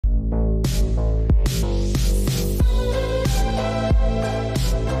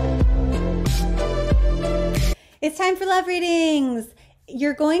It's time for love readings.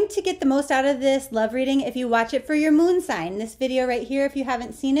 You're going to get the most out of this love reading if you watch it for your moon sign. This video right here, if you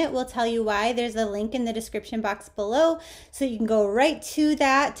haven't seen it, will tell you why. There's a link in the description box below, so you can go right to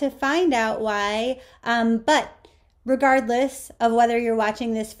that to find out why. But regardless of whether you're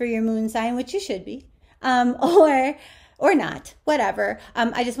watching this for your moon sign, which you should be, or not, whatever.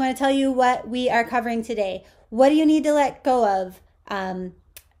 I just want to tell you what we are covering today. What do you need to let go of?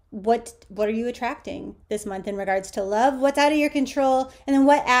 What are you attracting this month in regards to love? What's out of your control? And then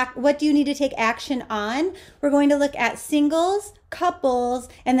what do you need to take action on? We're going to look at singles, couples,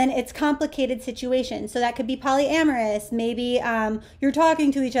 and then it's complicated situations. So that could be polyamorous. Maybe you're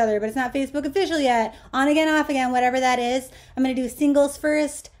talking to each other, but it's not Facebook official yet. On again, off again, whatever that is. I'm going to do singles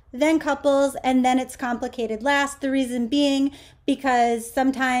first, then couples, and then it's complicated last. The reason being because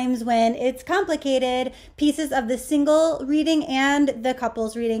sometimes when it's complicated, pieces of the single reading and the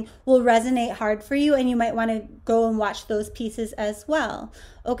couples reading will resonate hard for you, and you might want to go and watch those pieces as well.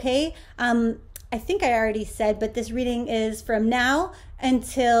 Okay? I think I already said, but this reading is from now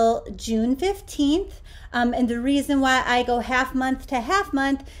until June 15th. And the reason why I go half month to half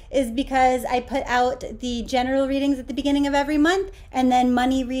month is because I put out the general readings at the beginning of every month and then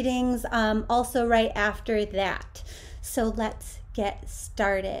money readings also right after that. So let's get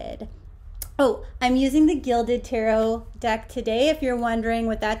started. Oh, I'm using the Gilded Tarot deck today. If you're wondering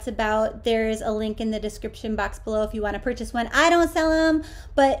what that's about, there's a link in the description box below if you want to purchase one. I don't sell them,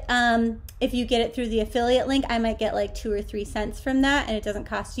 but if you get it through the affiliate link, I might get like 2 or 3 cents from that, and it doesn't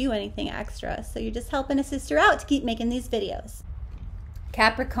cost you anything extra. So you're just helping a sister out to keep making these videos.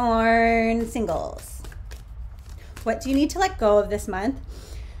 Capricorn singles. What do you need to let go of this month?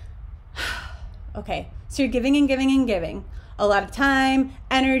 Okay, so you're giving and giving and giving. A lot of time,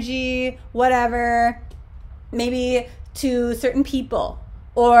 energy, whatever, maybe to certain people,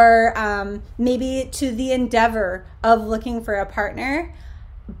 or maybe to the endeavor of looking for a partner,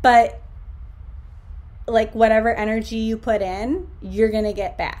 but like whatever energy you put in, you're gonna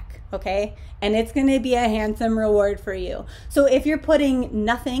get back, okay? And it's gonna be a handsome reward for you. So if you're putting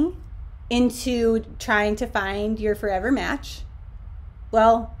nothing into trying to find your forever match,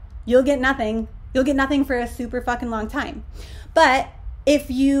 well, you'll get nothing. You'll get nothing for a super fucking long time. But if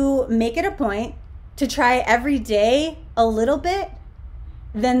you make it a point to try every day a little bit,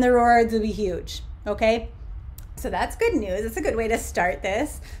 then the rewards will be huge, okay? So that's good news. It's a good way to start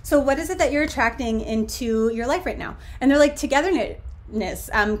this. So what is it that you're attracting into your life right now? And they're like togetherness,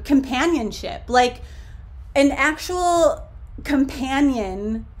 companionship, like an actual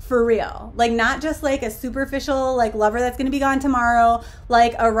companion for real. Like not just like a superficial like lover that's gonna be gone tomorrow,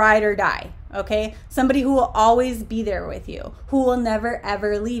 like a ride or die. Okay, somebody who will always be there with you, who will never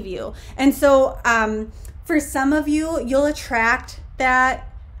ever leave you. And so for some of you, you'll attract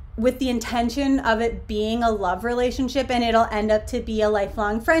that with the intention of it being a love relationship, and it'll end up to be a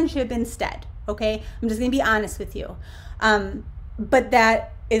lifelong friendship instead. Okay, I'm just gonna be honest with you, but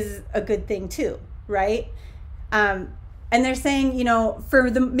that is a good thing too, right? And they're saying, you know,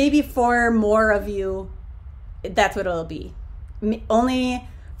 maybe for more of you, that's what it'll be. Only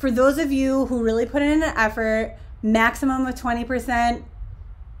for those of you who really put in an effort, maximum of 20%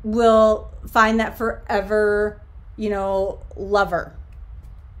 will find that forever, you know, lover,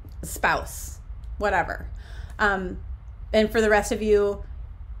 spouse, whatever. And for the rest of you,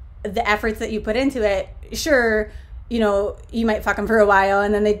 the efforts that you put into it, sure, you know, you might fuck them for a while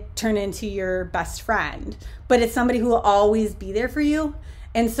and then they turn into your best friend. But it's somebody who will always be there for you.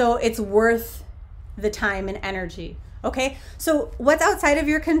 And so it's worth the time and energy. Okay, so what's outside of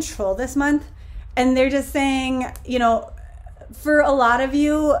your control this month? And they're just saying, you know, for a lot of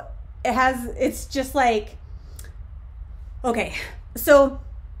you, it's just like, okay, so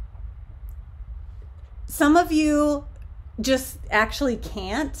some of you just actually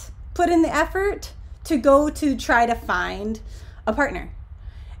can't put in the effort to go to try to find a partner.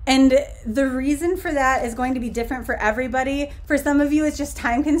 And the reason for that is going to be different for everybody. For some of you, it's just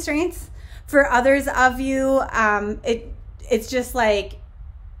time constraints. For others of you, it's just like,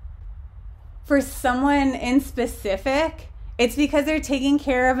 for someone in specific, it's because they're taking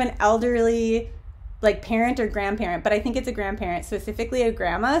care of an elderly, like parent or grandparent, but I think it's a grandparent, specifically a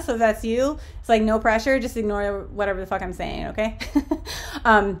grandma. So if that's you, it's like no pressure, just ignore whatever the fuck I'm saying, okay?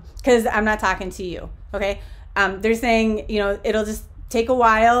 Because I'm not talking to you, okay? They're saying, you know, it'll just take a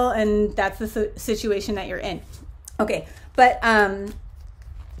while, and that's the situation that you're in. Okay, but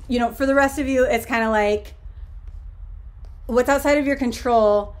you know, for the rest of you, it's kind of like what's outside of your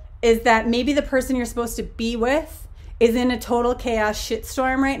control is that maybe the person you're supposed to be with is in a total chaos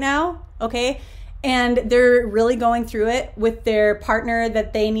shitstorm right now, okay? and they're really going through it with their partner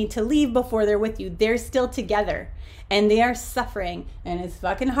that they need to leave before they're with you. They're still together and they are suffering and it's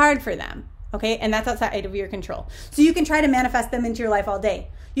fucking hard for them. Okay. And that's outside of your control. So you can try to manifest them into your life all day.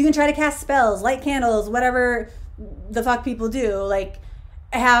 You can try to cast spells, light candles, whatever the fuck people do. Like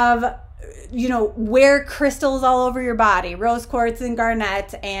have, you know, wear crystals all over your body, rose quartz and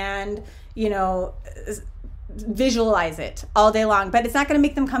garnet, and, you know, visualize it all day long. But it's not going to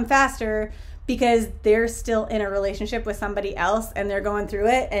make them come faster, because they're still in a relationship with somebody else and they're going through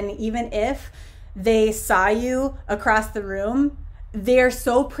it. And even if they saw you across the room, they're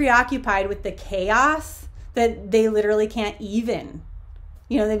so preoccupied with the chaos that they literally can't even,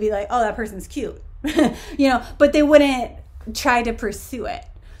 you know, they'd be like, oh, that person's cute, you know, but they wouldn't try to pursue it.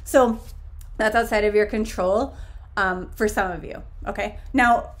 So that's outside of your control for some of you. Okay.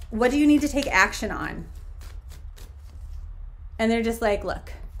 Now, what do you need to take action on? And they're just like,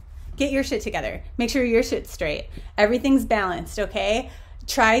 look, get your shit together. Make sure your shit's straight. Everything's balanced, okay?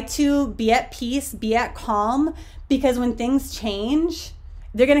 Try to be at peace, be at calm, because when things change,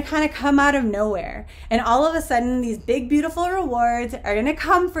 they're going to kind of come out of nowhere. And all of a sudden, these big, beautiful rewards are going to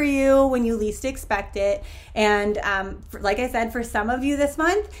come for you when you least expect it. And like I said, for some of you this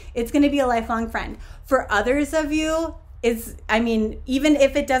month, it's going to be a lifelong friend. For others of you, even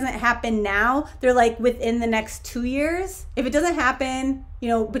if it doesn't happen now, they're like within the next 2 years. If it doesn't happen, you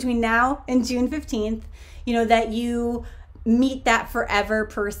know, between now and June 15th, you know, that you meet that forever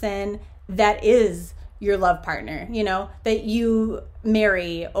person that is your love partner, you know, that you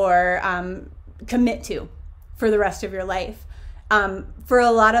marry or commit to for the rest of your life. For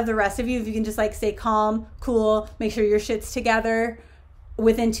a lot of the rest of you, if you can just like stay calm, cool, make sure your shit's together,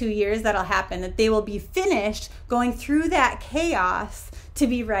 within 2 years, that'll happen, that they will be finished going through that chaos to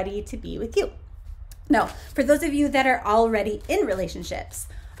be ready to be with you. Now, for those of you that are already in relationships,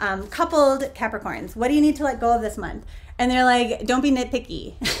 coupled Capricorns, what do you need to let go of this month? And they're like, don't be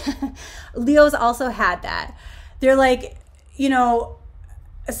nitpicky. Leos also had that. They're like, you know,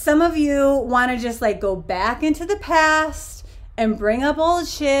 some of you want to just like go back into the past and bring up old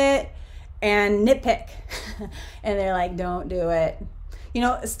shit and nitpick. And they're like, don't do it. You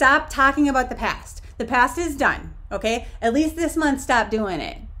know, stop talking about the past. The past is done, okay? At least this month, stop doing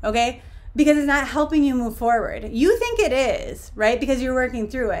it, okay? Because it's not helping you move forward. You think it is, right? Because you're working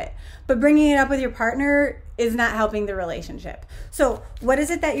through it. But bringing it up with your partner is not helping the relationship. So what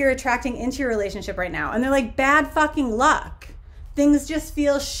is it that you're attracting into your relationship right now? And they're like, bad fucking luck. Things just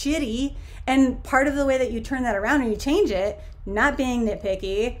feel shitty. And part of the way that you turn that around and you change it, not being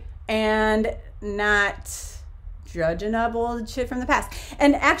nitpicky and not judging up old shit from the past.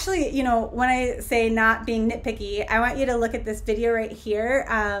 And actually, you know, when I say not being nitpicky, I want you to look at this video right here.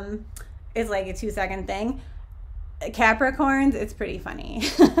 It's like a 2-second thing. Capricorns, it's pretty funny.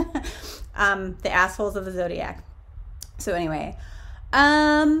 The assholes of the zodiac. So anyway,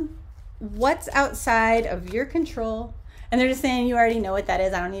 what's outside of your control? And they're just saying, you already know what that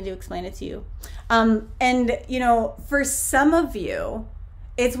is. I don't need to explain it to you. And, you know, for some of you,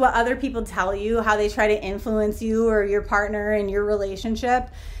 it's what other people tell you, how they try to influence you or your partner in your relationship.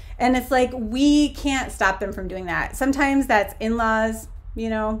 And it's like, we can't stop them from doing that. Sometimes that's in-laws, you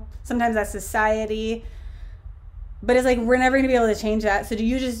know, sometimes that's society. But it's like, we're never going to be able to change that. So do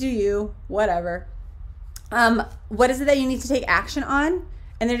you just do you, whatever. What is it that you need to take action on?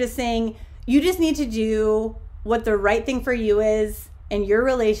 And they're just saying, you just need to do what the right thing for you is in your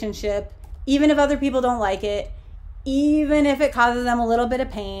relationship, even if other people don't like it, even if it causes them a little bit of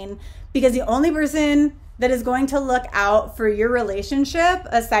pain, because the only person that is going to look out for your relationship,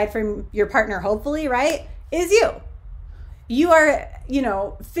 aside from your partner, hopefully, right, is you. You are, you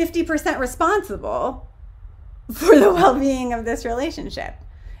know, 50% responsible for the well-being of this relationship.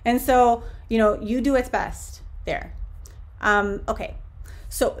 And so, you know, you do what's best there. Okay.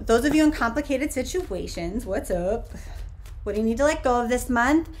 So those of you in complicated situations, what's up? What do you need to let go of this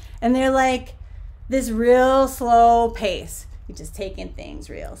month? And they're like, this real slow pace. You're just taking things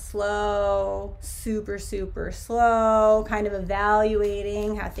real slow, super, super slow, kind of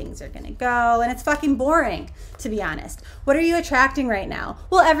evaluating how things are going to go. And it's fucking boring, to be honest. What are you attracting right now?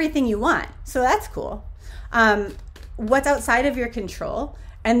 Well, everything you want. So that's cool. What's outside of your control?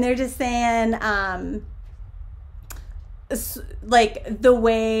 And they're just saying, like the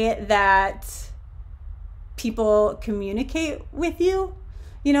way that people communicate with you.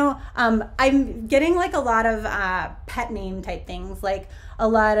 You know, I'm getting like a lot of pet name type things, like a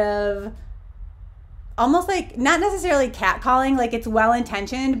lot of almost like not necessarily catcalling, like it's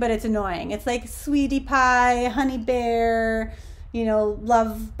well-intentioned, but it's annoying. It's like sweetie pie, honey bear, you know,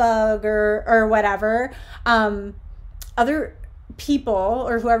 love bug or whatever. Other people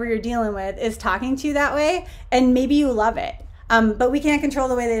or whoever you're dealing with is talking to you that way, and maybe you love it. But we can't control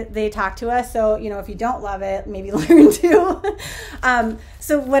the way they talk to us. So, you know, if you don't love it, maybe learn to.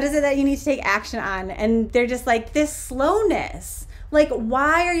 So what is it that you need to take action on? And they're just like, this slowness. Like,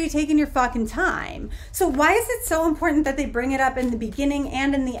 why are you taking your fucking time? So why is it so important that they bring it up in the beginning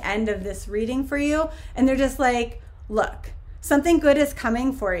and in the end of this reading for you? And they're just like, look, something good is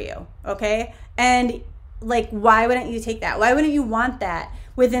coming for you, okay? And like, why wouldn't you take that? Why wouldn't you want that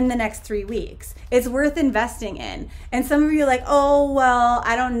within the next 3 weeks? It's worth investing in. And some of you are like, oh, well,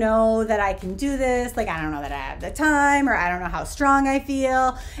 I don't know that I can do this. Like, I don't know that I have the time, or I don't know how strong I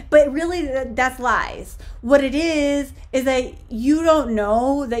feel. But really, that's lies. What it is that you don't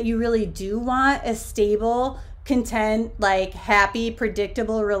know that you really do want a stable, content, like happy,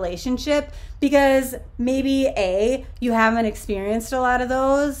 predictable relationship, because maybe A, you haven't experienced a lot of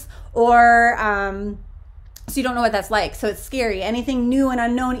those, or so you don't know what that's like. So it's scary. Anything new and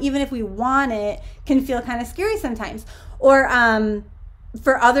unknown, even if we want it, can feel kind of scary sometimes. Or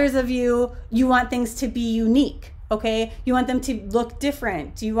for others of you, you want things to be unique, okay? You want them to look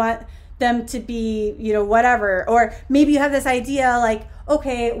different. You want them to be, you know, whatever. Or maybe you have this idea like,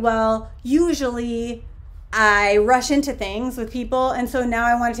 okay, well, usually I rush into things with people, and so now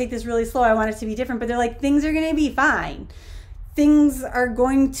I want to take this really slow. I want it to be different. But they're like, things are going to be fine. Things are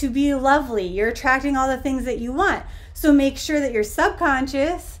going to be lovely. You're attracting all the things that you want. So make sure that your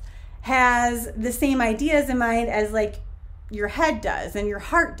subconscious has the same ideas in mind as like your head does and your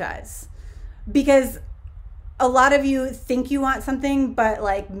heart does. Because a lot of you think you want something, but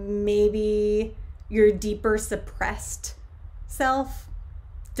like maybe your deeper suppressed self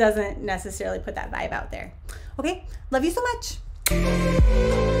doesn't necessarily put that vibe out there. Okay, love you so much.